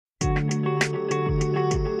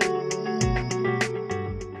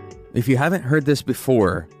If you haven't heard this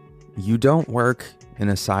before, you don't work in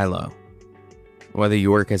a silo. Whether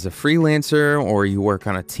you work as a freelancer or you work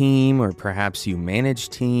on a team, or perhaps you manage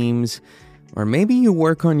teams, or maybe you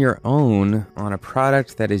work on your own on a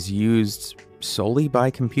product that is used solely by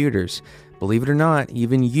computers. Believe it or not,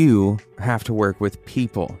 even you have to work with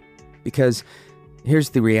people. Because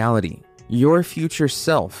here's the reality. Your future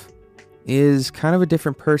self is kind of a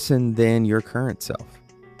different person than your current self.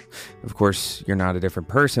 Of course, you're not a different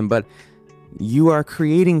person, but you are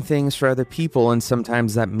creating things for other people, and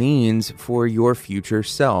sometimes that means for your future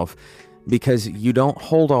self, because you don't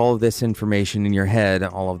hold all of this information in your head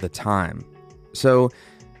all of the time. So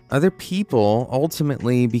other people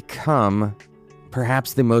ultimately become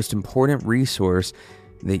perhaps the most important resource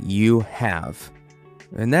that you have.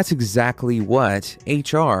 And that's exactly what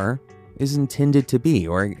HR is intended to be,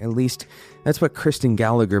 or at least that's what Kristen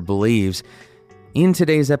Gallagher believes. In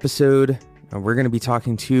today's episode, we're going to be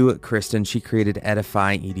talking to Kristen. She created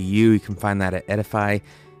Edify EDU. You can find that at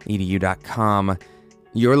edifyedu.com.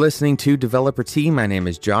 You're listening to Developer Tea. My name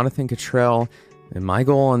is Jonathan Cottrell, and my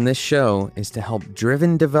goal on this show is to help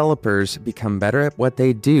driven developers become better at what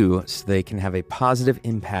they do so they can have a positive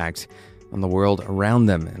impact on the world around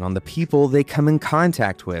them and on the people they come in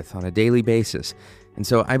contact with on a daily basis. And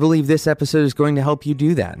so I believe this episode is going to help you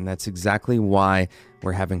do that, and that's exactly why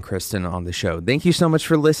we're having Kristen on the show. Thank you so much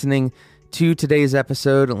for listening to today's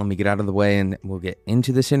episode. Let me get out of the way and we'll get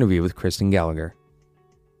into this interview with Kristen Gallagher.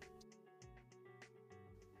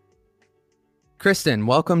 Kristen,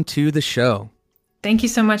 welcome to the show. Thank you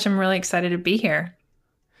so much. I'm really excited to be here.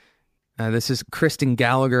 This is Kristen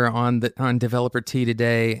Gallagher on Developer Tea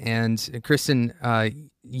today. And Kristen,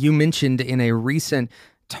 you mentioned in a recent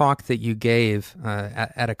talk that you gave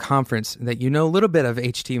at a conference that you know a little bit of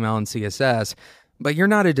HTML and CSS, but you're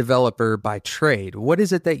not a developer by trade. What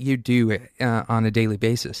is it that you do on a daily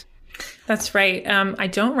basis? That's right. I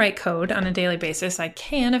don't write code on a daily basis. I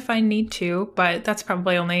can if I need to, but that's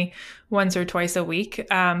probably only once or twice a week.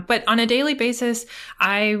 But on a daily basis,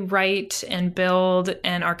 I write and build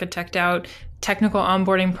and architect out technical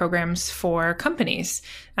onboarding programs for companies,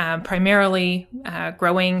 primarily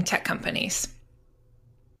growing tech companies.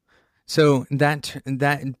 So that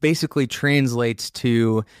basically translates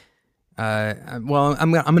to, well,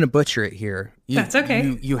 I'm going to butcher it here. That's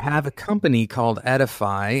okay. You have a company called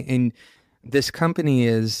Edify, and this company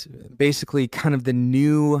is basically kind of the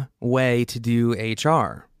new way to do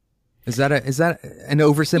HR. Is that an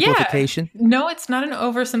oversimplification? Yeah. No, it's not an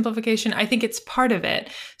oversimplification. I think it's part of it.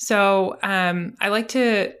 So I like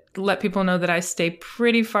to let people know that I stay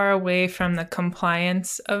pretty far away from the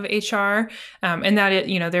compliance of HR, and that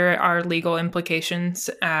there are legal implications.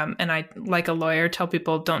 And I, like a lawyer, tell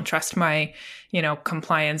people don't trust my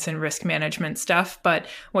compliance and risk management stuff. But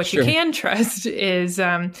what Sure. you can trust is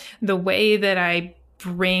the way that I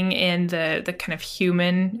bring in the kind of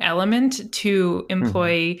human element to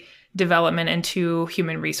employee development and to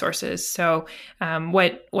human resources. So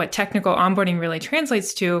what technical onboarding really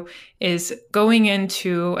translates to is going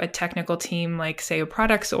into a technical team, like say a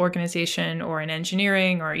products organization or an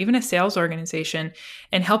engineering or even a sales organization,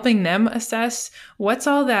 and helping them assess what's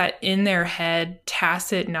all that in their head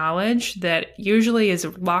tacit knowledge that usually is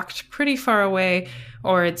locked pretty far away,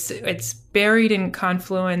 or it's buried in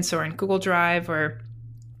Confluence or in Google Drive, or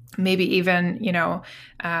maybe even,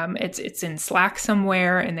 it's in Slack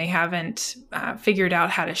somewhere and they haven't figured out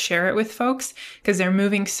how to share it with folks because they're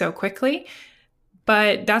moving so quickly.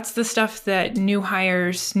 But that's the stuff that new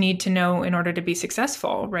hires need to know in order to be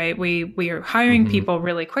successful, right? We are hiring people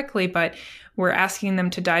really quickly, but we're asking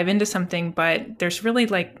them to dive into something, but there's really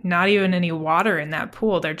not even any water in that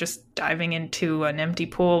pool. They're just diving into an empty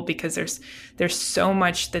pool because there's so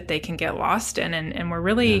much that they can get lost in, and we're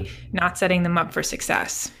really not setting them up for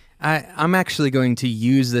success. I'm actually going to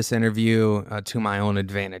use this interview to my own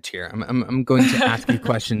advantage here. I'm going to ask you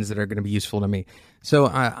questions that are going to be useful to me. So,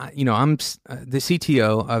 I'm the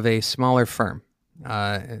CTO of a smaller firm,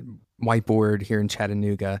 Whiteboard here in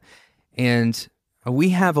Chattanooga, and we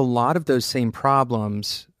have a lot of those same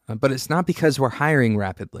problems, but it's not because we're hiring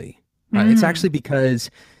rapidly. It's actually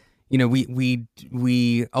because, we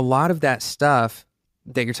a lot of that stuff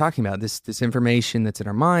that you're talking about, this information that's in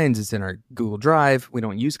our minds, it's in our Google Drive. We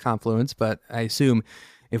don't use Confluence, but I assume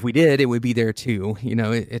if we did, it would be there too.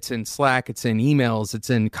 It's in Slack, it's in emails, it's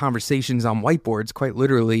in conversations on whiteboards, quite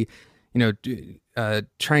literally,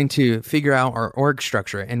 trying to figure out our org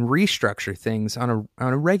structure and restructure things on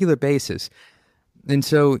a regular basis. And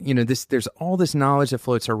so, there's all this knowledge that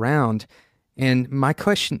floats around. And my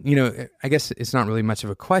question, I guess it's not really much of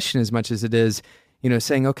a question as much as it is,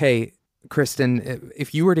 saying, okay, Kristen,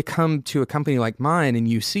 if you were to come to a company like mine and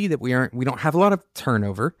you see that we don't have a lot of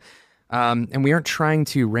turnover, and we aren't trying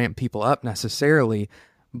to ramp people up necessarily,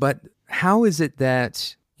 but how is it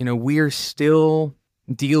that, we're still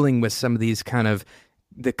dealing with some of these kind of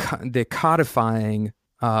the codifying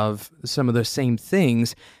of some of those same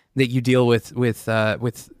things that you deal with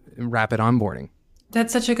rapid onboarding?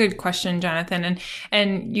 That's such a good question, Jonathan.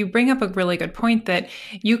 And you bring up a really good point that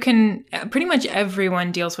you can, pretty much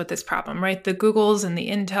everyone deals with this problem, right? The Googles and the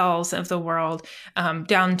Intels of the world,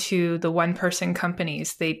 down to the one-person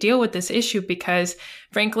companies, they deal with this issue because,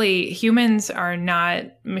 frankly, humans are not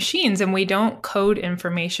machines, and we don't code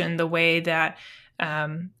information the way that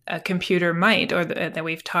a computer might, or that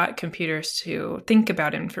we've taught computers to think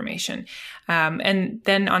about information. And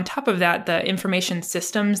then on top of that, the information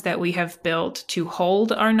systems that we have built to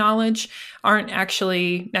hold our knowledge aren't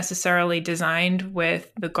actually necessarily designed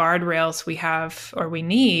with the guardrails we have or we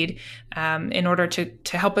need in order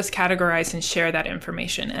to help us categorize and share that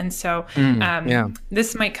information. And so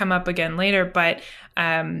this might come up again later, but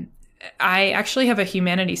I actually have a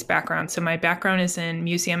humanities background. So my background is in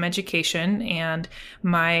museum education, and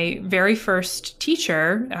my very first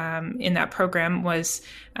teacher in that program was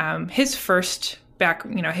his first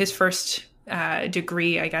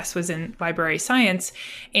degree, I guess, was in library science.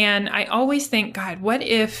 And I always think, God, what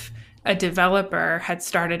if a developer had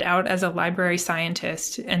started out as a library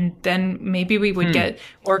scientist, and then maybe we would get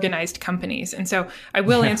organized companies. And so I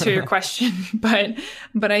will answer your question,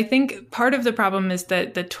 but I think part of the problem is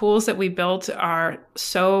that the tools that we built are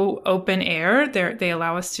so open air. They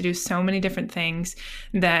allow us to do so many different things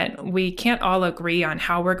that we can't all agree on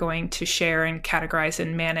how we're going to share and categorize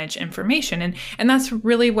and manage information. And that's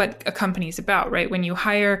really what a company is about, right? When you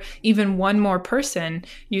hire even one more person,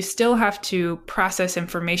 you still have to process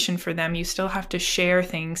information for them. You still have to share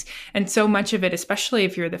things. And so much of it, especially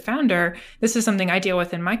if you're the founder, this is something I deal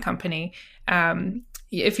with in my company.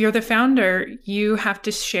 If you're the founder, you have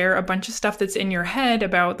to share a bunch of stuff that's in your head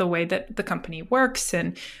about the way that the company works,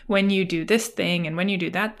 and when you do this thing and when you do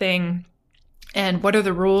that thing, and what are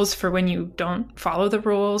the rules for when you don't follow the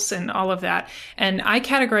rules, and all of that. And I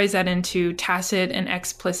categorize that into tacit and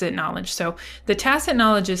explicit knowledge. So the tacit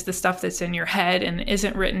knowledge is the stuff that's in your head and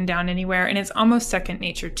isn't written down anywhere, and it's almost second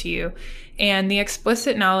nature to you. And the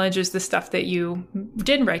explicit knowledge is the stuff that you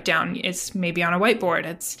did write down. It's maybe on a whiteboard.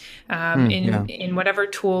 It's in whatever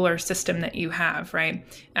tool or system that you have, right?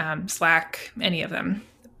 Slack, any of them.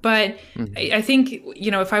 But I think,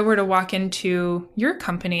 if I were to walk into your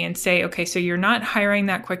company and say, okay, so you're not hiring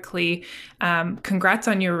that quickly, congrats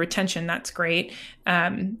on your retention, that's great,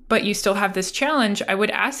 but you still have this challenge, I would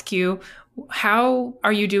ask you, how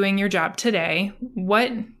are you doing your job today?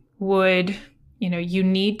 What would you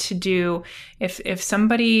need to do if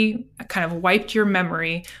somebody kind of wiped your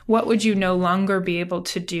memory? What would you no longer be able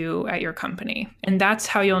to do at your company? And that's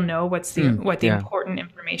how you'll know what the important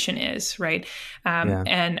information is, right?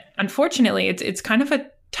 And unfortunately, it's kind of a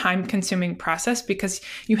time-consuming process because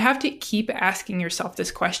you have to keep asking yourself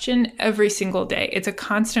this question every single day. It's a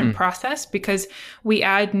constant process because we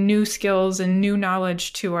add new skills and new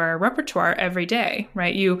knowledge to our repertoire every day,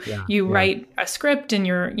 right? You write a script and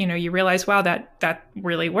you realize, wow, that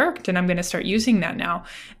really worked, and I'm going to start using that now.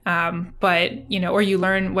 But or you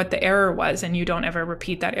learn what the error was and you don't ever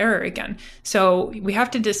repeat that error again. So we have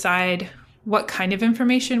to decide what kind of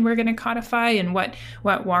information we're going to codify and what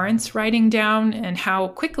warrants writing down, and how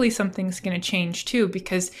quickly something's going to change too,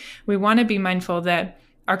 because we want to be mindful that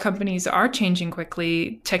our companies are changing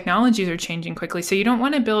quickly, technologies are changing quickly. So you don't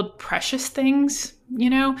want to build precious things,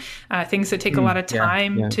 things that take a lot of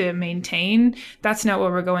time to maintain. That's not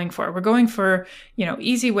what we're going for. We're going for,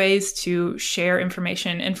 easy ways to share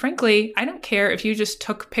information. And frankly, I don't care if you just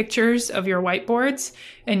took pictures of your whiteboards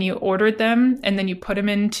and you ordered them and then you put them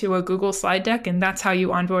into a Google slide deck, and that's how you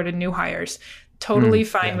onboarded new hires. Totally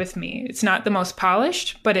fine with me. It's not the most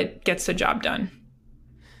polished, but it gets the job done.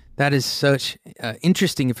 That is such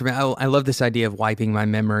interesting information. I love this idea of wiping my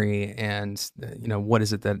memory and, what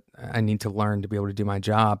is it that I need to learn to be able to do my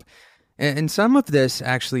job. And some of this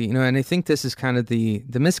actually, and I think this is kind of the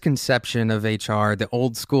misconception of HR, the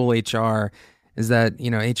old school HR, is that,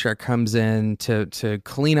 HR comes in to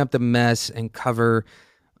clean up the mess and cover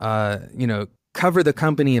the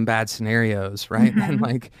company in bad scenarios, right?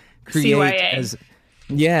 And create CYA.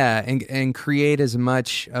 And create as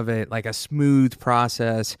much of it like a smooth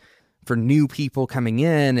process for new people coming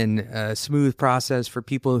in, and a smooth process for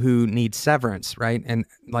people who need severance, right? And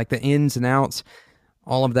like the ins and outs,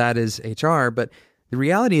 all of that is HR. But the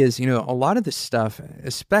reality is, a lot of this stuff,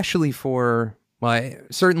 especially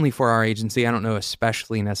certainly for our agency, I don't know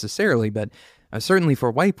especially necessarily, but certainly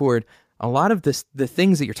for Whiteboard, a lot of the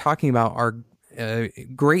things that you're talking about are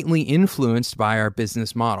greatly influenced by our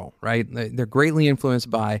business model, right? They're greatly influenced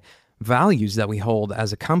by values that we hold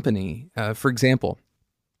as a company. For example,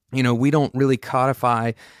 we don't really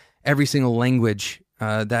codify every single language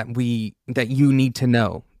that you need to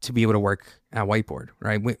know to be able to work at Whiteboard,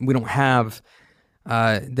 right? We don't have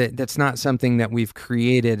that's not something that we've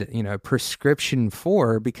created, a prescription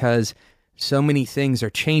for, because so many things are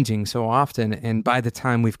changing so often, and by the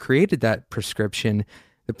time we've created that prescription,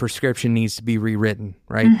 the prescription needs to be rewritten,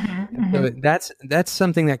 right? So that's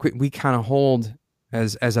something that we kind of hold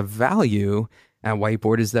as a value at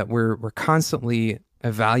Whiteboard, is that we're constantly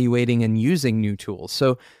evaluating and using new tools.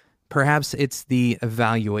 So perhaps it's the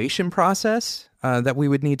evaluation process that we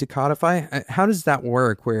would need to codify. How does that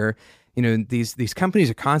work? Where these companies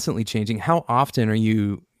are constantly changing. How often are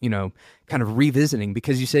you kind of revisiting?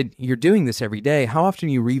 Because you said you're doing this every day. How often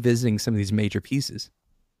are you revisiting some of these major pieces?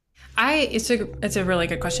 It's a really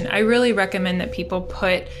good question. I really recommend that people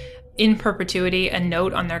put in perpetuity a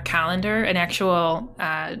note on their calendar, an actual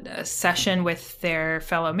a session with their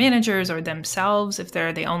fellow managers or themselves if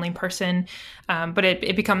they're the only person. But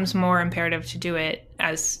it becomes more imperative to do it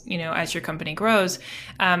as your company grows,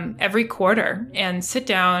 every quarter, and sit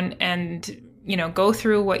down and go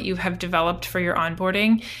through what you have developed for your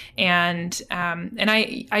onboarding. And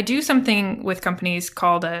I do something with companies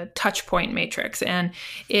called a touch point matrix, and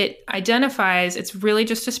it identifies, it's really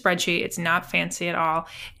just a spreadsheet. It's not fancy at all.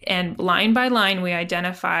 And line by line, we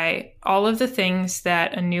identify all of the things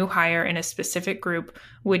that a new hire in a specific group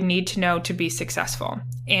would need to know to be successful.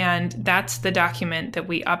 And that's the document that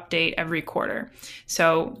we update every quarter.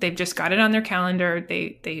 So they've just got it on their calendar.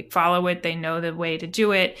 They follow it. They know the way to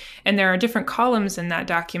do it. And there are different columns in that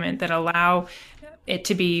document that allow it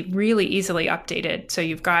to be really easily updated. So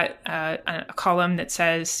you've got a column that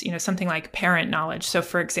says, something like parent knowledge. So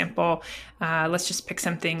for example, let's just pick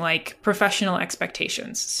something like professional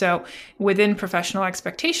expectations. So within professional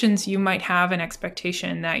expectations, you might have an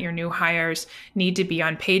expectation that your new hires need to be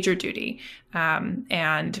on pager duty.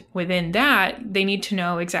 And within that, they need to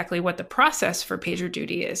know exactly what the process for pager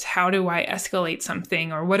duty is. How do I escalate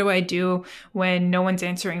something? Or what do I do when no one's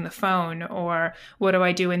answering the phone? Or what do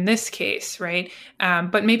I do in this case, right?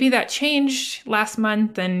 But maybe that changed last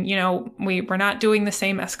month, and, we're not doing the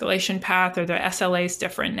same escalation path, or the SLA is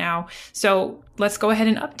different now. So let's go ahead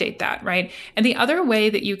and update that, right? And the other way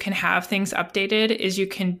that you can have things updated is you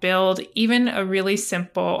can build even a really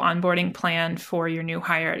simple onboarding plan for your new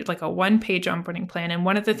hire, like a one-page onboarding plan. And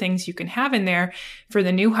one of the things you can have in there for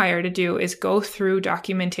the new hire to do is go through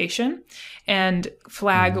documentation and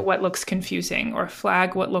flag what looks confusing or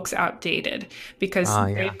flag what looks outdated, because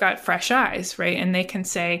they've got fresh eyes, right? And they can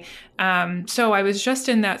say, so I was just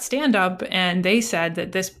in that stand-up and they said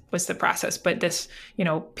that this was the process, but this,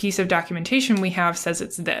 piece of documentation we have says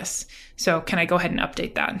it's this. So can I go ahead and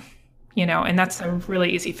update that? And that's a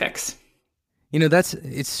really easy fix.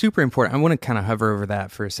 It's super important. I want to kind of hover over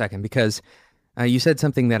that for a second, because you said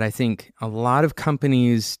something that I think a lot of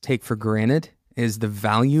companies take for granted, is the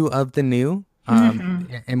value of the new.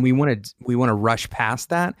 And we want to rush past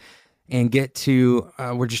that and get to,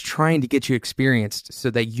 we're just trying to get you experienced so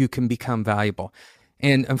that you can become valuable.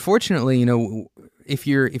 And unfortunately, if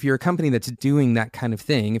you're a company that's doing that kind of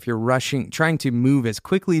thing, if you're trying to move as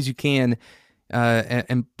quickly as you can,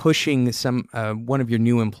 and pushing one of your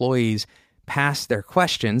new employees past their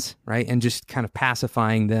questions, right, and just kind of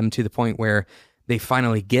pacifying them to the point where they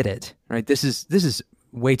finally get it, right? This is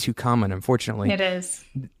way too common, unfortunately. It is.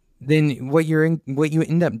 Then what you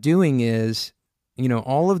end up doing is,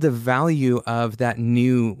 all of the value of that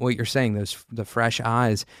new, what you're saying, the fresh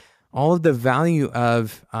eyes, all of the value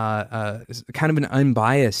of kind of an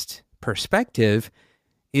unbiased perspective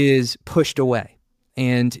is pushed away.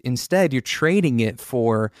 And instead you're trading it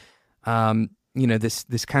for,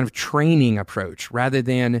 this kind of training approach rather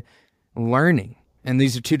than learning. And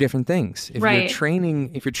these are two different things. If you're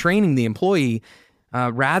training the employee,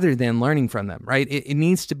 rather than learning from them, right? It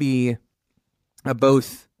needs to be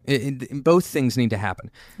both. Both things need to happen.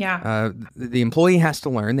 Yeah. The employee has to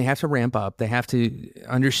learn. They have to ramp up. They have to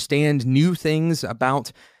understand new things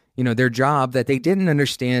about, their job that they didn't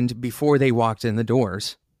understand before they walked in the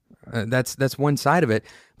doors. That's one side of it.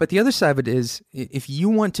 But the other side of it is, if you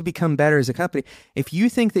want to become better as a company, if you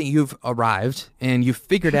think that you've arrived and you've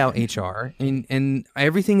figured out HR and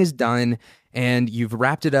everything is done and you've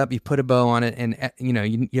wrapped it up, you put a bow on it, and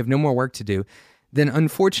you have no more work to do, then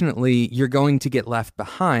unfortunately you're going to get left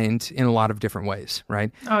behind in a lot of different ways,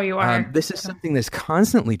 right? Oh, you are. This is something that's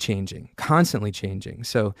constantly changing.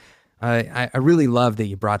 So I really love that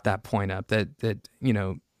you brought that point up, that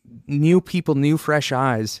new people, new fresh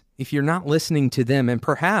eyes, if you're not listening to them, and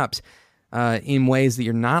perhaps in ways that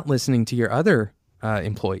you're not listening to your other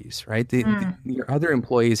employees, right? Your other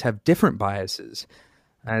employees have different biases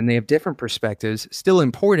and they have different perspectives, still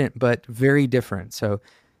important, but very different. So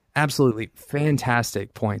absolutely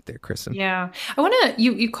fantastic point there, Kristen. Yeah. I want to,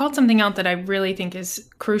 you called something out that I really think is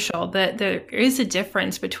crucial, that there is a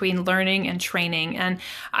difference between learning and training. And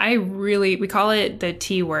we call it the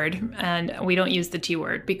T word, and we don't use the T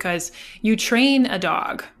word because you train a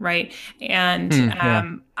dog, right?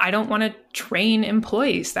 And I don't want to train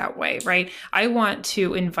employees that way, right? I want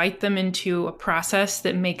to invite them into a process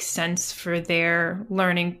that makes sense for their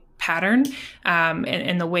learning pattern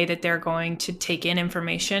and the way that they're going to take in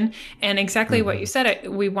information. And exactly what you said,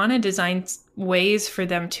 we want to design ways for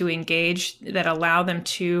them to engage that allow them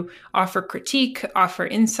to offer critique, offer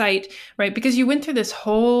insight, right? Because you went through this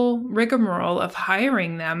whole rigmarole of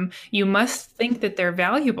hiring them. You must think that they're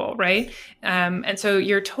valuable, right? And so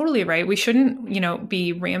you're totally right. We shouldn't,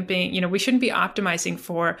 be ramping, we shouldn't be optimizing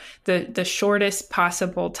for the shortest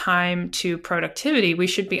possible time to productivity. We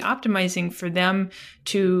should be optimizing for them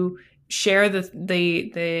to share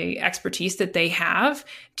the expertise that they have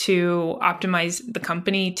to optimize the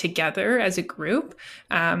company together as a group.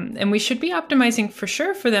 And we should be optimizing for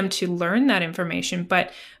sure for them to learn that information,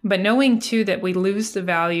 but knowing too that we lose the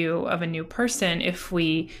value of a new person if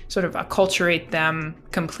we sort of acculturate them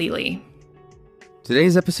completely.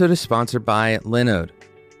 Today's episode is sponsored by Linode.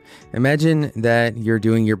 Imagine that you're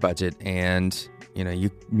doing your budget and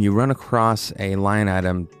you run across a line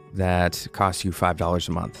item that costs you $5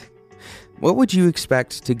 a month. What would you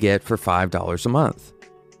expect to get for $5 a month?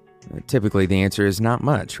 Typically, the answer is not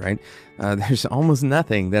much, right? There's almost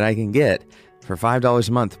nothing that I can get for $5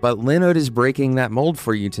 a month, but Linode is breaking that mold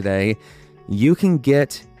for you today. You can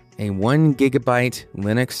get a 1 gigabyte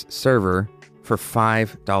Linux server for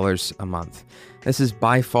 $5 a month. This is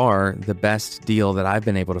by far the best deal that I've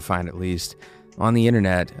been able to find, at least on the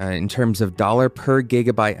internet. In terms of dollar per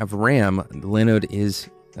gigabyte of RAM, Linode is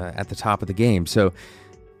at the top of the game. So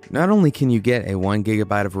not only can you get a 1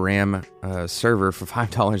 gigabyte of RAM server for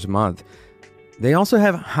 $5 a month, they also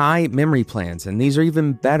have high memory plans, and these are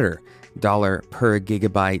even better dollar per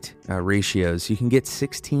gigabyte ratios. You can get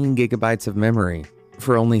 16 gigabytes of memory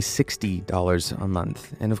for only $60 a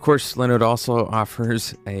month. And of course, Linode also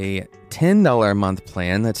offers a $10 a month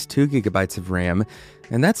plan that's 2 gigabytes of RAM,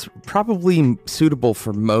 and that's probably suitable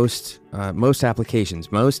for most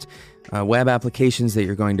applications, most web applications that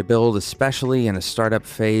you're going to build, especially in a startup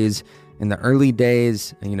phase. In the early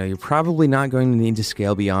days, you're probably not going to need to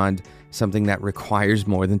scale beyond something that requires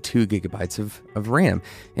more than 2 gigabytes of RAM.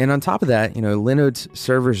 And on top of that, Linode's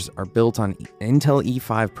servers are built on Intel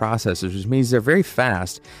E5 processors, which means they're very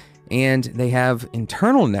fast, and they have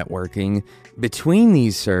internal networking between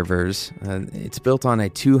these servers. It's built on a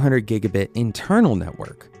 200 gigabit internal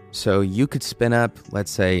network. So you could spin up,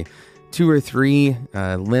 let's say, 2 or 3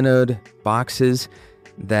 Linode boxes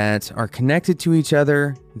that are connected to each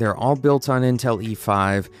other. They're all built on Intel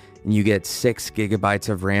E5, and you get 6 gigabytes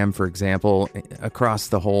of RAM, for example, across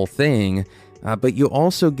the whole thing. But you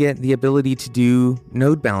also get the ability to do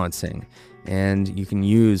node balancing, and you can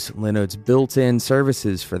use Linode's built-in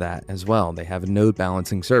services for that as well. They have a node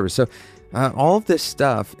balancing service. So all of this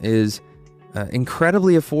stuff is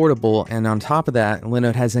incredibly affordable, and on top of that,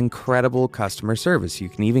 Linode has incredible customer service. You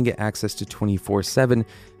can even get access to 24/7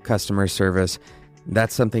 customer service.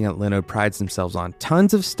 That's something that Linode prides themselves on.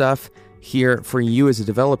 Tons of stuff here for you as a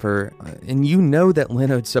developer, and that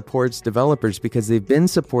Linode supports developers because they've been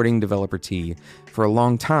supporting Developer T for a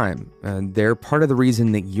long time. They're part of the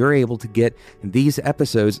reason that you're able to get these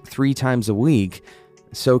episodes 3 times a week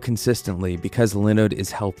so consistently, because Linode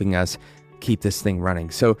is helping us keep this thing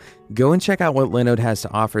running. So go and check out what Linode has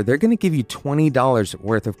to offer. They're going to give you $20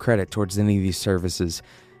 worth of credit towards any of these services.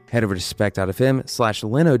 Head over to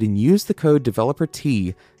spec.fm/Linode and use the code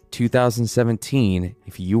DeveloperT2017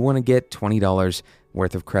 if you want to get $20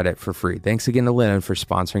 worth of credit for free. Thanks again to Linode for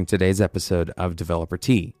sponsoring today's episode of Developer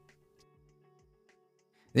T.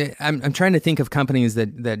 I'm trying to think of companies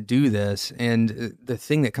that do this, and the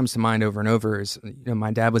thing that comes to mind over and over is,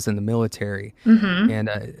 my dad was in the military, and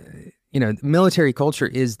military culture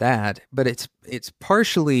is that, but it's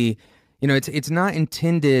partially, it's not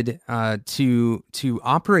intended to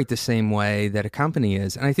operate the same way that a company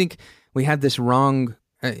is. And I think we have this wrong,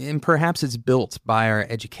 and perhaps it's built by our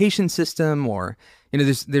education system, or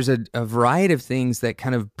there's a variety of things that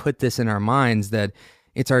kind of put this in our minds that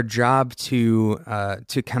it's our job to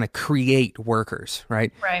kind of create workers,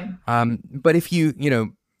 right? Right. But if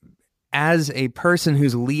you as a person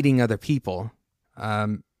who's leading other people,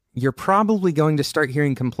 you're probably going to start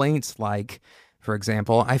hearing complaints like, for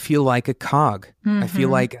example, I feel like a cog. I feel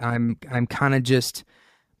like I'm kind of just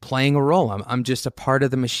playing a role. I'm just a part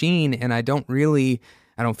of the machine, and I don't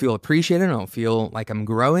feel appreciated. I don't feel like I'm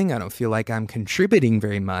growing. I don't feel like I'm contributing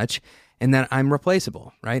very much, and that I'm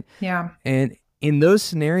replaceable, right? Yeah. And in those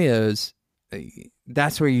scenarios,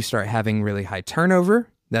 that's where you start having really high turnover.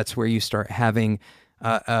 That's where you start having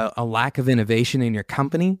a lack of innovation in your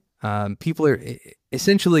company. People are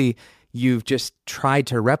essentially, you've just tried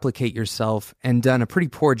to replicate yourself and done a pretty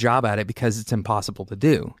poor job at it because it's impossible to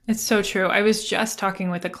do. It's so true. I was just talking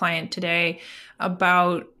with a client today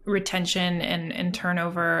about retention and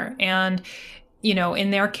turnover. And, in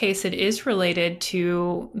their case, it is related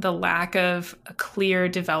to the lack of a clear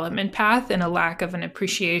development path and a lack of an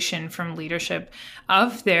appreciation from leadership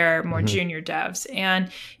of their more junior devs. And,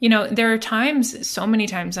 there are times, so many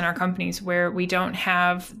times in our companies where we don't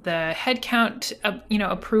have the headcount,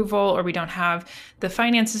 approval, or we don't have the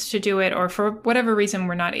finances to do it, or for whatever reason,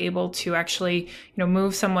 we're not able to actually,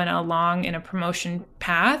 move someone along in a promotion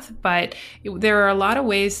path. But there are a lot of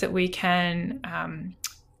ways that we can,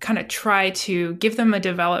 kind of try to give them a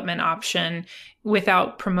development option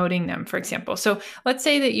without promoting them, for example. So let's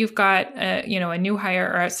say that you've got a new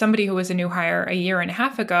hire, or somebody who was a new hire a year and a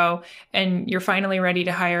half ago, and you're finally ready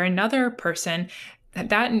to hire another person.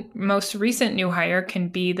 That most recent new hire can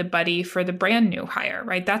be the buddy for the brand new hire,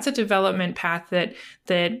 right? That's a development path that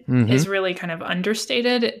is really kind of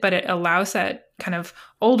understated, but it allows that kind of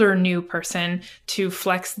older new person to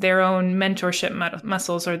flex their own mentorship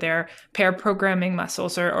muscles, or their pair programming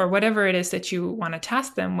muscles, or whatever it is that you want to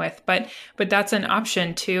task them with. But that's an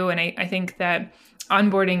option too. And I think that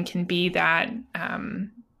onboarding can be that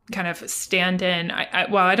kind of stand-in.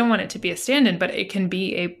 I don't want it to be a stand-in, but it can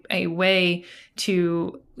be a way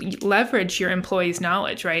to leverage your employees'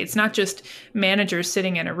 knowledge, right? It's not just managers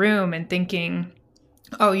sitting in a room and thinking,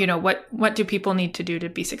 oh, what do people need to do to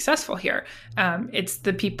be successful here? It's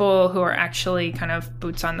the people who are actually kind of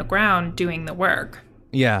boots on the ground doing the work.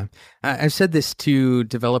 Yeah. I've said this to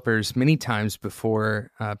developers many times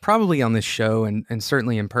before, probably on this show and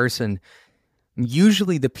certainly in person.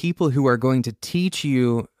 Usually the people who are going to teach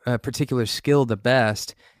you a particular skill the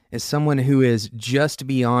best is someone who is just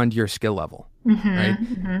beyond your skill level, right?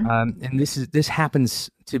 And this happens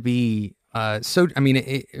to be so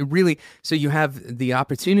you have the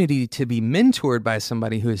opportunity to be mentored by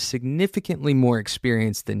somebody who is significantly more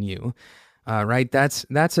experienced than you, right? That's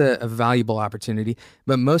a valuable opportunity.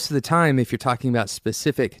 But most of the time, if you're talking about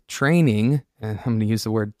specific training, I'm going to use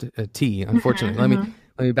the word T, unfortunately.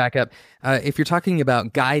 Let me back up. If you're talking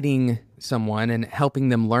about guiding someone and helping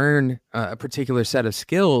them learn a particular set of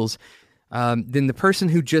skills, then the person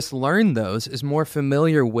who just learned those is more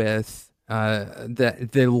familiar with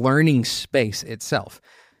the learning space itself.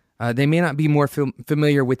 They may not be more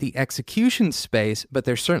familiar with the execution space, but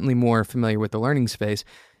they're certainly more familiar with the learning space.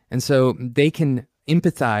 And so they can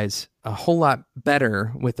empathize a whole lot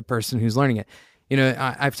better with the person who's learning it.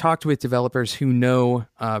 I've talked with developers who know,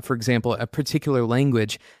 for example, a particular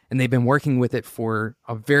language, and they've been working with it for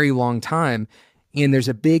a very long time, and there's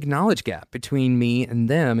a big knowledge gap between me and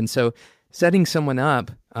them. And so setting someone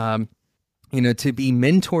up, to be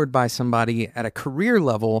mentored by somebody at a career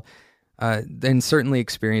level, then certainly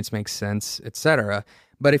experience makes sense, et cetera.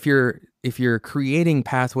 But if you're creating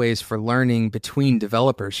pathways for learning between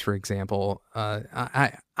developers, for example,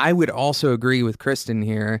 I would also agree with Kristen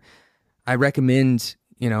here. I recommend,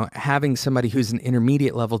 having somebody who's an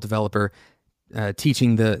intermediate level developer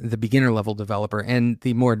teaching the beginner level developer, and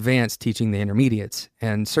the more advanced teaching the intermediates,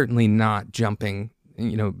 and certainly not jumping,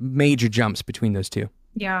 major jumps between those two.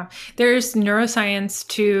 Yeah, there's neuroscience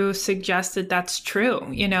to suggest that that's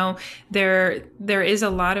true. There is a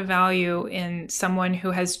lot of value in someone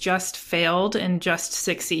who has just failed and just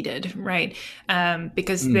succeeded, right?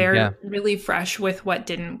 Because they're really fresh with what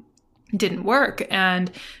didn't work.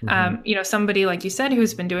 And, somebody like you said,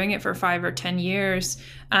 who's been doing it for 5 or 10 years,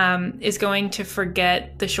 is going to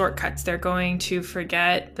forget the shortcuts. They're going to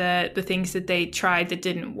forget the things that they tried that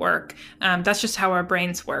didn't work. That's just how our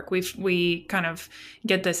brains work. We kind of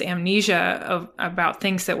get this amnesia about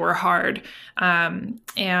things that were hard.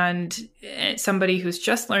 And somebody who's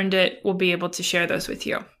just learned it will be able to share those with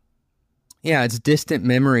you. Yeah, it's distant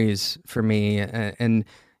memories for me. And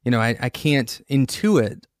I can't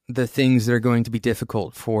intuit the things that are going to be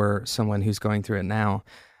difficult for someone who's going through it now,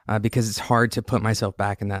 because it's hard to put myself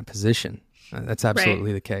back in that position. That's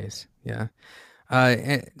absolutely the case. Yeah.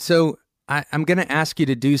 So I'm going to ask you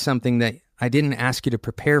to do something that I didn't ask you to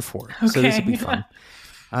prepare for. Okay. So this will be fun.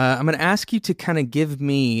 I'm going to ask you to kind of give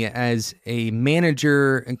me, as a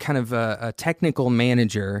manager and kind of a technical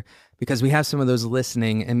manager, because we have some of those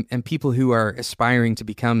listening and people who are aspiring to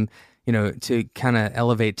become, to kind of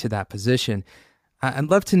elevate to that position. I'd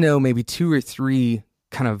love to know maybe 2 or 3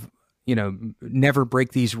 kind of, never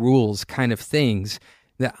break these rules kind of things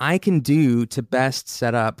that I can do to best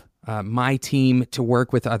set up my team to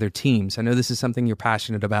work with other teams. I know this is something you're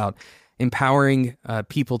passionate about, empowering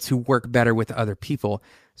people to work better with other people.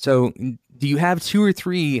 So do you have 2 or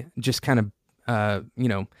 3 just kind of, I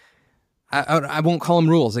won't call them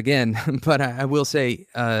rules again, but I will say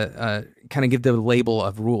kind of give the label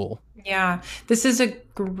of rule. Yeah, this is a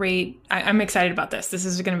great, I'm excited about this. This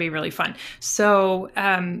is going to be really fun. So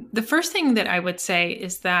the first thing that I would say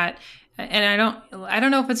is that, and I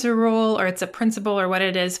don't know if it's a rule or it's a principle or what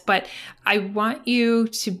it is, but I want you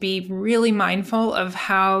to be really mindful of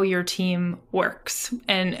how your team works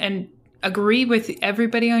and agree with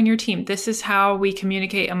everybody on your team. This is how we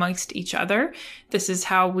communicate amongst each other. This is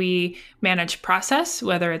how we manage process,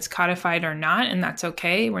 whether it's codified or not, and that's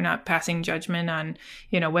okay. We're not passing judgment on,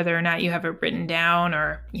 whether or not you have it written down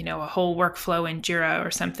or, a whole workflow in Jira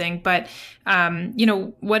or something. But,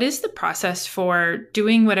 what is the process for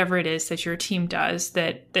doing whatever it is that your team does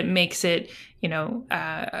that makes it,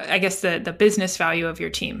 I guess the business value of your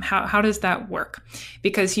team? How does that work?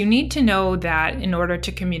 Because you need to know that in order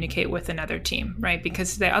to communicate with another team, right?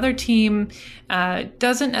 Because the other team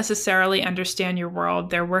doesn't necessarily understand your world.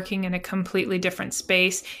 They're working in a completely different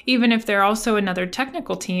space. Even if they're also another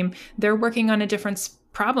technical team, they're working on a different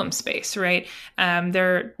problem space, right?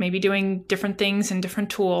 They're maybe doing different things and different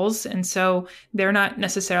tools. And so they're not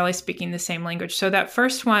necessarily speaking the same language. So that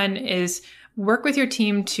first one is work with your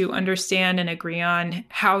team to understand and agree on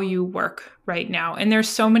how you work right now. And there's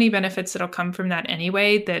so many benefits that'll come from that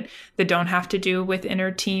anyway that don't have to do with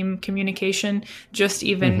inner team communication. Just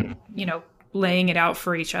even, laying it out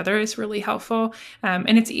for each other is really helpful.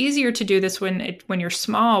 And it's easier to do this when you're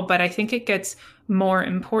small, but I think it gets more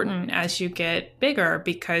important as you get bigger,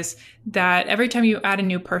 because that every time you add a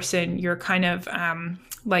new person, you're kind of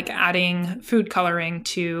like adding food coloring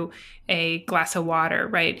to a glass of water,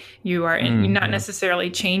 right? You're not necessarily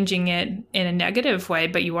changing it in a negative way,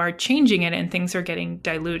 but you are changing it and things are getting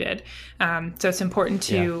diluted. So it's important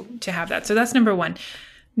to have that. So that's number 1.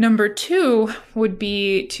 Number 2 would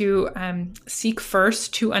be to seek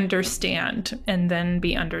first to understand and then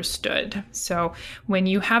be understood. So when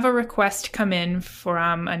you have a request come in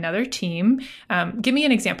from another team, give me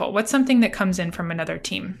an example. What's something that comes in from another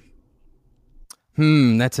team?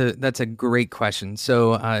 That's a great question.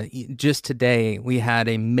 So just today we had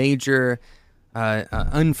a major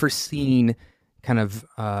unforeseen kind of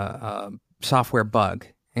software bug,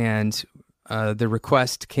 and the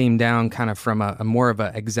request came down kind of from a more of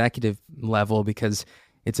an executive level because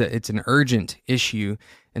it's an urgent issue,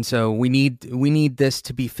 and so we need this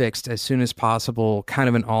to be fixed as soon as possible. Kind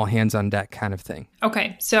of an all hands on deck kind of thing.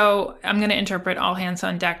 Okay, so I'm going to interpret all hands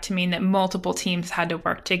on deck to mean that multiple teams had to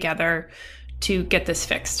work together to get this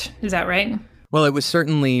fixed. Is that right? Well, it was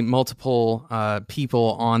certainly multiple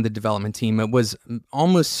people on the development team. It was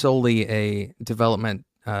almost solely a development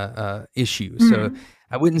issue. So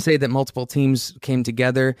I wouldn't say that multiple teams came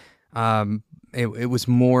together. It was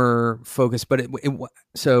more focused, but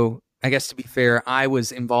so I guess to be fair, I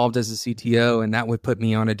was involved as a CTO, and that would put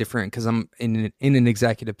me on a different, because I'm in an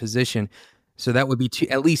executive position. So that would be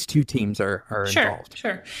at least 2 teams are involved.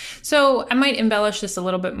 Sure. So I might embellish this a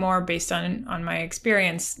little bit more based on my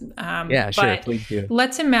experience. Sure. Please do.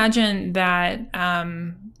 Let's imagine that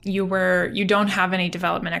you don't have any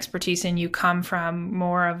development expertise and you come from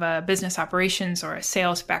more of a business operations or a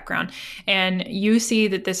sales background, and you see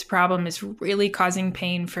that this problem is really causing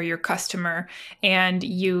pain for your customer, and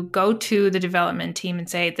you go to the development team and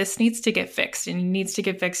say, this needs to get fixed, and it needs to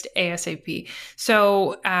get fixed ASAP.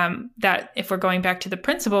 So that if we're going back to the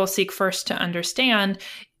principle, seek first to understand,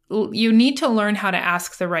 you need to learn how to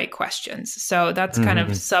ask the right questions. So that's kind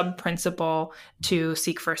of sub-principle to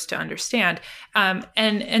seek first to understand.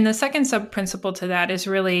 And the second sub-principle to that is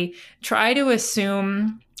really try to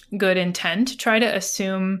assume good intent. Try to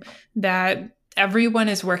assume that everyone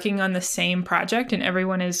is working on the same project and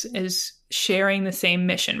everyone is sharing the same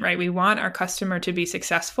mission, right? We want our customer to be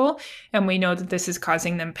successful, and we know that this is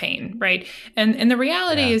causing them pain, right? And the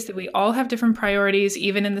reality is that we all have different priorities,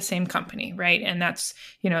 even in the same company, right? And that's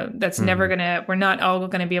never we're not all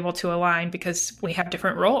gonna be able to align because we have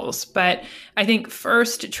different roles. But I think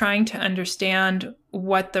first trying to understand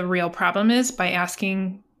what the real problem is by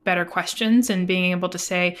asking better questions and being able to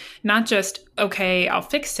say, not just, okay, I'll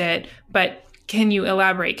fix it, but can you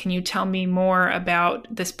elaborate? Can you tell me more about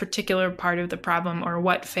this particular part of the problem, or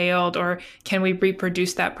what failed, or can we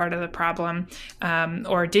reproduce that part of the problem?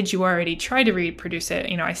 Or did you already try to reproduce it?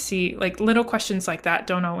 I see like little questions like that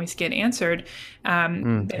don't always get answered.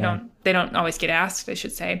 They don't always get asked, I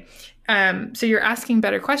should say. So you're asking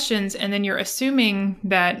better questions, and then you're assuming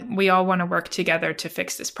that we all want to work together to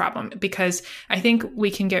fix this problem, because I think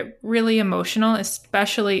we can get really emotional,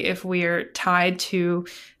 especially if we're tied to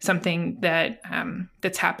something that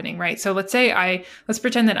that's happening, right? So let's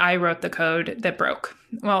pretend that I wrote the code that broke.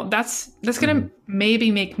 Well, that's going to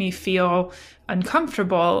maybe make me feel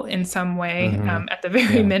uncomfortable in some way, at the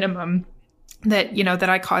very minimum. That, that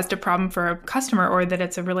I caused a problem for a customer, or that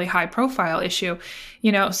it's a really high profile issue,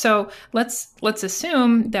 so let's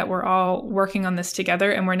assume that we're all working on this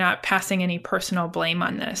together, and we're not passing any personal blame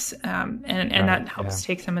on this. And that helps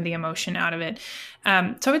take some of the emotion out of it.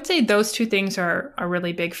 So I would say those two things are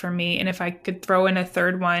really big for me. And if I could throw in a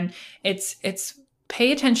third one, it's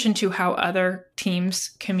pay attention to how other teams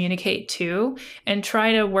communicate too, and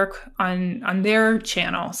try to work on their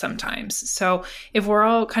channel sometimes. So if we're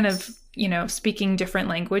all kind of speaking different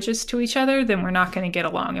languages to each other, then we're not going to get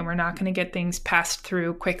along, and we're not going to get things passed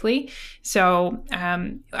through quickly. So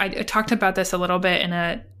I talked about this a little bit in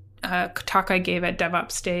a talk I gave at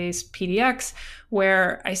DevOps Days PDX,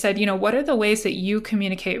 where I said, what are the ways that you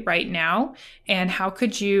communicate right now, and how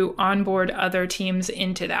could you onboard other teams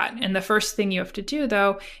into that? And the first thing you have to do,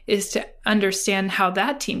 though, is to understand how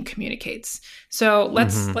that team communicates. So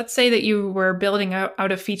let's say that you were building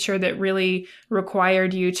out a feature that really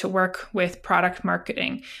required you to work with product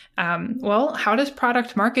marketing. Well, how does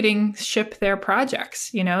product marketing ship their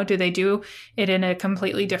projects? Do they do it in a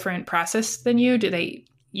completely different process than you? Do they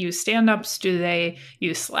use stand-ups? Do they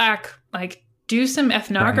use Slack? Like, do some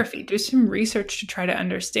ethnography, do some research to try to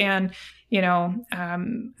understand,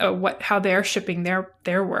 how they're shipping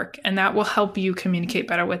their work, and that will help you communicate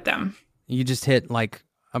better with them. You just hit like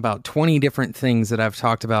about 20 different things that I've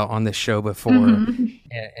talked about on this show before,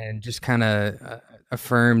 and just kind of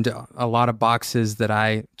affirmed a lot of boxes that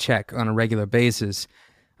I check on a regular basis.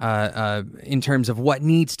 In terms of what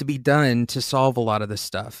needs to be done to solve a lot of this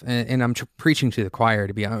stuff. And I'm preaching to the choir,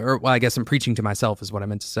 to be honest, or well, I guess I'm preaching to myself is what I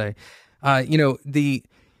meant to say. There's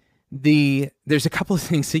a couple of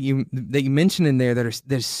things that you mentioned in there that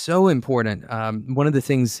are so important. One of the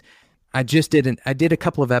things I did a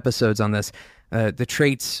couple of episodes on this, the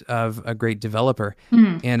traits of a great developer.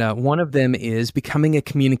 And one of them is becoming a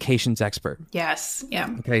communications expert. Yes. Yeah.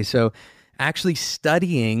 Okay. So actually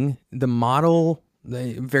studying the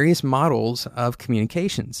various models of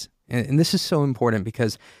communications. And this is so important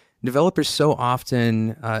because developers so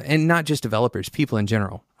often, and not just developers, people in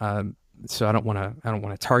general. So I don't want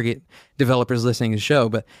to target developers listening to the show,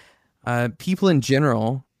 but people in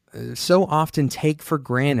general so often take for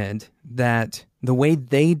granted that the way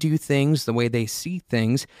they do things, the way they see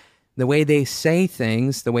things, the way they say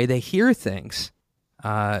things, the way they hear things,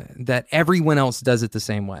 that everyone else does it the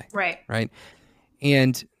same way. Right. Right.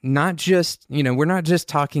 And not just, we're not just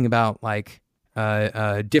talking about like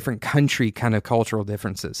different country kind of cultural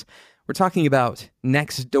differences. We're talking about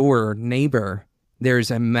next door neighbor.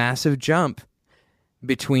 There's a massive jump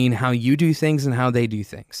between how you do things and how they do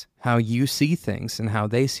things, how you see things and how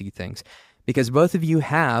they see things, because both of you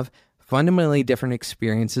have fundamentally different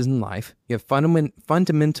experiences in life. You have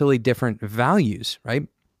fundamentally different values, right?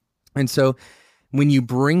 And so when you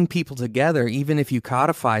bring people together, even if you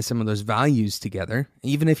codify some of those values together,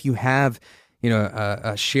 even if you have,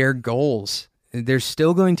 shared goals, there's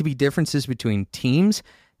still going to be differences between teams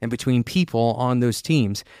and between people on those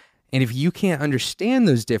teams. And if you can't understand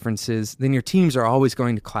those differences, then your teams are always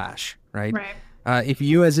going to clash, right? Right. If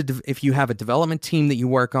you have a development team that you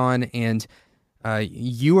work on and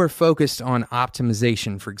you are focused on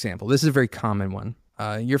optimization, for example, this is a very common one.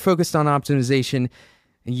 You're focused on optimization.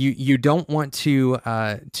 You don't want to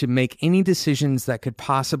make any decisions that could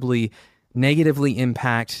possibly negatively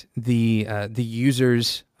impact the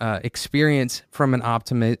user's experience from an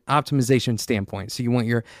optimization standpoint. So you want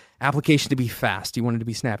your application to be fast. You want it to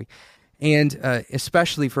be snappy. And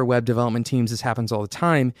especially for web development teams, this happens all the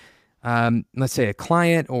time. Let's say a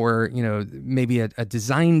client or, maybe a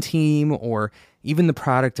design team or even the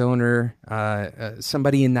product owner,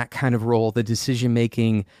 somebody in that kind of role, the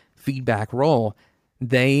decision-making feedback role,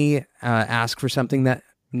 they ask for something that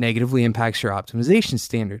negatively impacts your optimization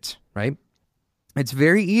standards, right? It's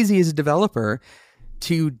very easy as a developer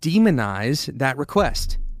to demonize that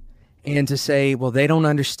request and to say, well, they don't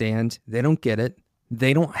understand, they don't get it,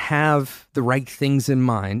 they don't have the right things in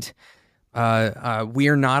mind, we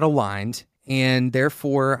are not aligned, and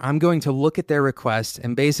therefore I'm going to look at their request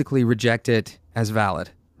and basically reject it as valid,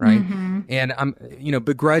 right? Mm-hmm. And I'm,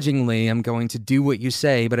 begrudgingly, I'm going to do what you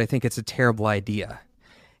say, but I think it's a terrible idea.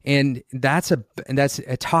 And that's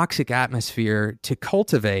a toxic atmosphere to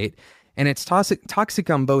cultivate, and it's toxic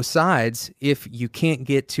on both sides if you can't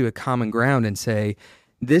get to a common ground and say,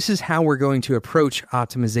 this is how we're going to approach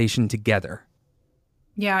optimization together.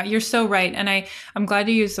 Yeah, you're so right. And I'm glad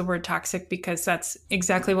you used the word toxic, because that's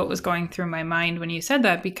exactly what was going through my mind when you said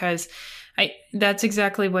that, because that's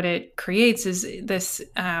exactly what it creates, is this,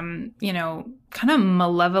 kind of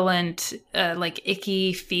malevolent, like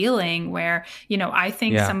icky feeling where, I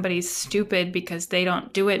think somebody's stupid because they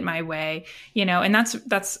don't do it my way, and that's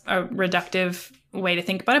a reductive way to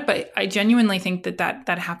think about it. But I genuinely think that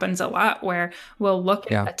happens a lot, where we'll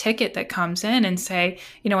look at a ticket that comes in and say,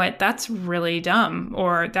 you know what, that's really dumb,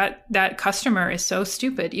 or that customer is so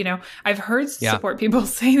stupid. I've heard support people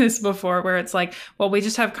say this before, where it's like, well, we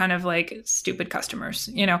just have kind of like stupid customers,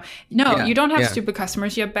 No, you don't have stupid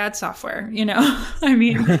customers. You have bad software, I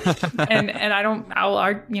mean, and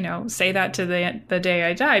I'll say that to the day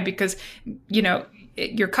I die, because,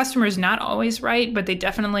 your customer is not always right, but they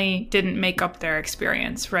definitely didn't make up their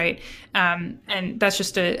experience, right? And that's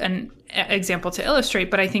just an example to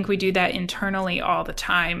illustrate, but I think we do that internally all the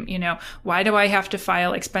time. Why do I have to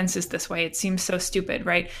file expenses this way? It seems so stupid,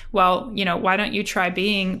 right? Well, why don't you try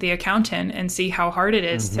being the accountant and see how hard it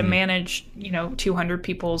is to manage, 200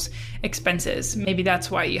 people's expenses? Maybe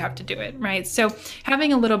that's why you have to do it, right? So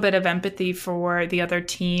having a little bit of empathy for the other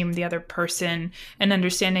team, the other person, and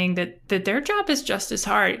understanding that their job is just as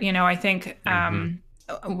hard. I think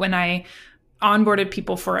when I onboarded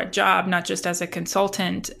people for a job, not just as a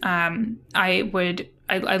consultant, I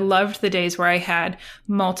loved the days where I had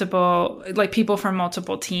multiple, like people from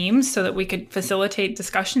multiple teams, so that we could facilitate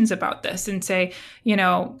discussions about this and say,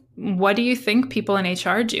 what do you think people in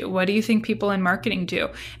HR do? What do you think people in marketing do?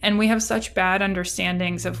 And we have such bad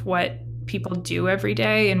understandings of what people do every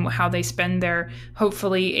day and how they spend their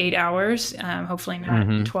hopefully 8 hours, hopefully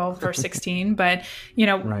not 12 or 16, but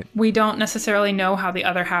we don't necessarily know how the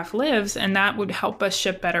other half lives, and that would help us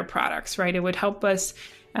ship better products, right? It would help us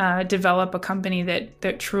develop a company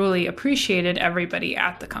that truly appreciated everybody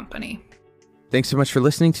at the company. Thanks so much for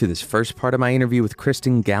listening to this first part of my interview with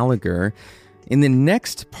Kristen Gallagher. In the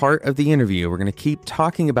next part of the interview, we're going to keep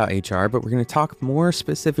talking about HR, but we're going to talk more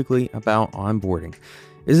specifically about onboarding.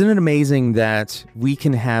 Isn't it amazing that we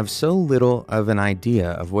can have so little of an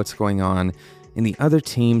idea of what's going on in the other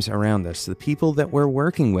teams around us, the people that we're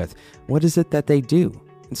working with? What is it that they do?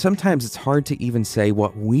 And sometimes it's hard to even say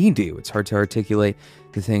what we do. It's hard to articulate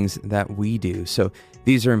the things that we do. So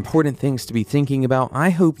these are important things to be thinking about.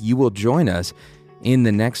 I hope you will join us in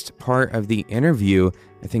the next part of the interview.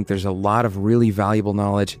 I think there's a lot of really valuable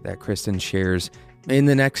knowledge that Kristen shares in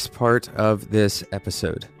the next part of this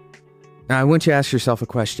episode. Now, I want you to ask yourself a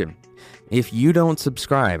question. If you don't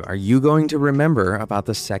subscribe, are you going to remember about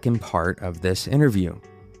the second part of this interview?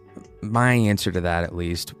 My answer to that, at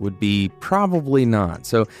least, would be probably not.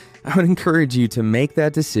 So I would encourage you to make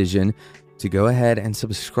that decision to go ahead and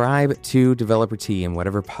subscribe to Developer Tea in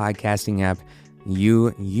whatever podcasting app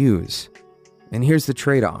you use. And here's the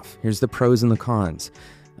trade-off. Here's the pros and the cons.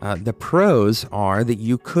 The pros are that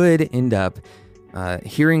you could end up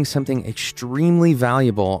hearing something extremely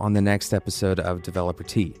valuable on the next episode of Developer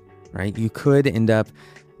Tea, right? You could end up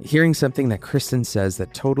hearing something that Kristen says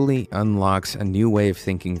that totally unlocks a new way of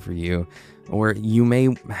thinking for you, or you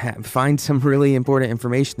may find some really important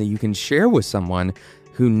information that you can share with someone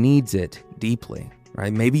who needs it deeply,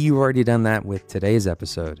 right? Maybe you've already done that with today's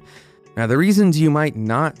episode. Now, the reasons you might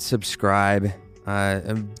not subscribe,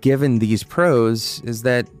 given these pros, is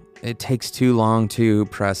that it takes too long to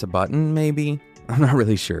press a button, maybe. I'm not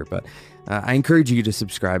really sure, but I encourage you to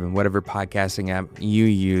subscribe in whatever podcasting app you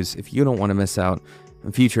use if you don't want to miss out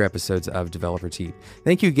on future episodes of Developer Tea.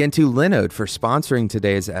 Thank you again to Linode for sponsoring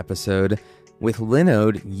today's episode. With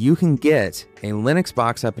Linode, you can get a Linux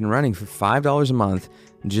box up and running for $5 a month,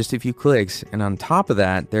 just a few clicks, and on top of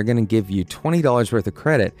that, they're going to give you $20 worth of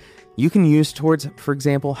credit you can use towards, for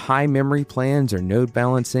example, high memory plans or node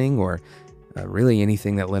balancing, or really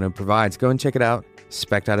anything that Linode provides. Go and check it out.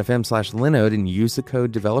 spec.fm/Linode and use the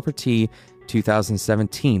code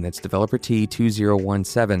DeveloperT2017. That's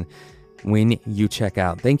DeveloperT2017 when you check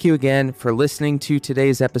out. Thank you again for listening to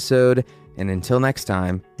today's episode, and until next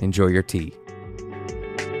time, enjoy your tea.